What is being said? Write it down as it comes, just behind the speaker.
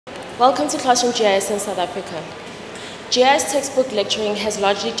Welcome to Classroom GIS in South Africa. GIS textbook lecturing has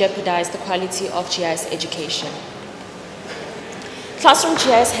largely jeopardized the quality of GIS education. Classroom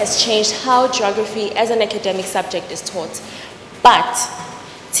GIS has changed how geography as an academic subject is taught, but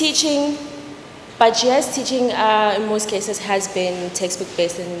GIS teaching in most cases has been textbook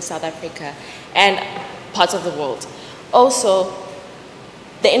based in South Africa and parts of the world. Also,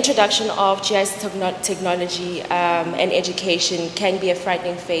 the introduction of GIS technology and education can be a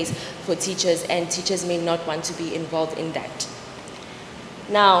frightening phase for teachers, and teachers may not want to be involved in that.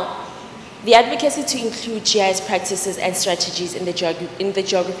 Now, the advocacy to include GIS practices and strategies in the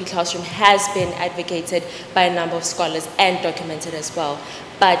geography classroom has been advocated by a number of scholars and documented as well.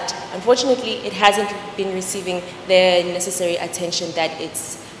 But unfortunately, it hasn't been receiving the necessary attention that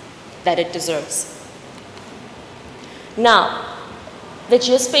it deserves. Now, the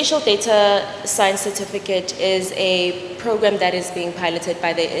Geospatial Data Science Certificate is a program that is being piloted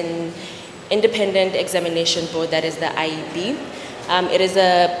by the Independent Examination Board, that is the IEB. It is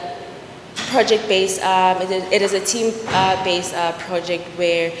a project-based, it is a team-based project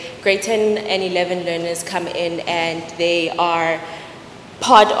where grade 10 and 11 learners come in and they are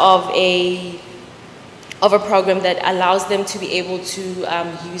part of a program that allows them to be able to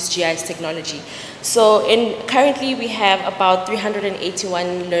use GIS technology. So currently we have about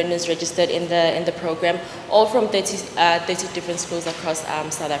 381 learners registered in the program, all from 30 different schools across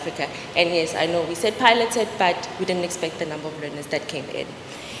South Africa. And yes, I know we said piloted, but we didn't expect the number of learners that came in.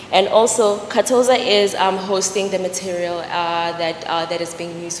 And also, Katoza is hosting the material that is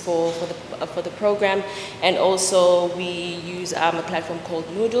being used for the program. And also, we use a platform called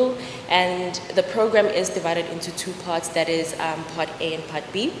Moodle. And the program is divided into two parts, that is Part A and Part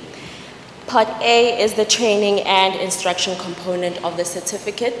B. Part A is the training and instruction component of the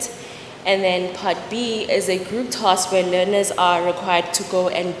certificate. And then Part B is a group task where learners are required to go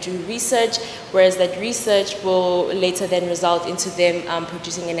and do research, whereas that research will later then result into them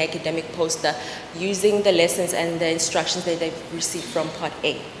producing an academic poster using the lessons and the instructions that they've received from Part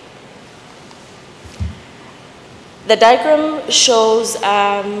A. The diagram shows,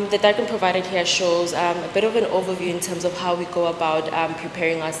 the diagram provided here shows a bit of an overview in terms of how we go about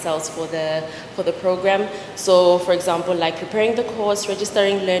preparing ourselves for the program. So, for example, like preparing the course,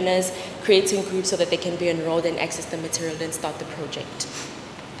 registering learners, creating groups so that they can be enrolled and access the material and start the project.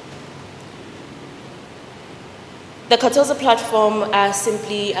 The Katoza platform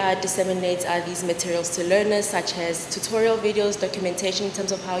simply disseminates these materials to learners, such as tutorial videos, documentation in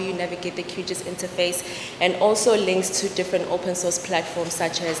terms of how you navigate the QGIS interface, and also links to different open source platforms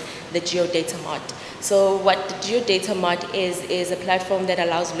such as the GeoDataMart. So what the GeoDataMart is a platform that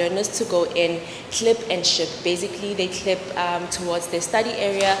allows learners to go in, clip and ship. Basically, they clip towards their study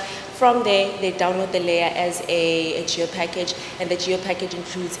area. From there, they download the layer as a geo package, and the geo package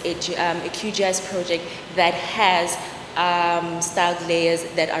includes a QGIS project that has styled layers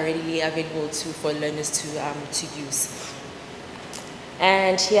that are readily available for learners to use.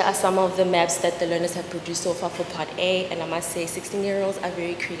 And here are some of the maps that the learners have produced so far for Part A, and I must say 16-year-olds are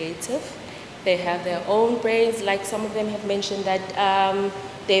very creative. They have their own brains, like some of them have mentioned that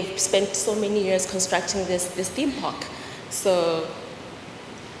they've spent so many years constructing this theme park. So,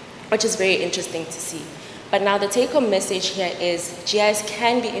 which is very interesting to see. But now the take-home message here is GIS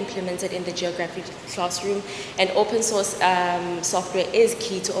can be implemented in the geography classroom, and open source software is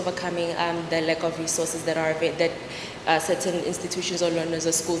key to overcoming the lack of resources that certain institutions or learners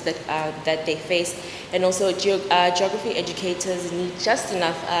or schools that they face. And also geography educators need just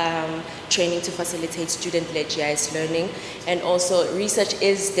enough training to facilitate student-led GIS learning. And also research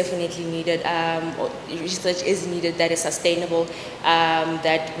is definitely needed. Research is needed that is sustainable,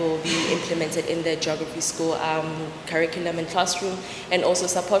 that will be implemented in the geography school curriculum and classroom. And also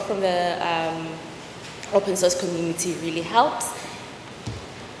support from the open source community really helps.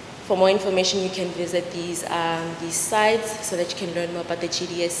 For more information, you can visit these sites so that you can learn more about the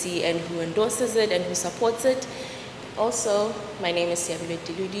GDSC and who endorses it and who supports it. Also, my name is Siabile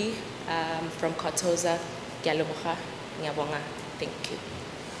Diludi from Katoza. Thank you.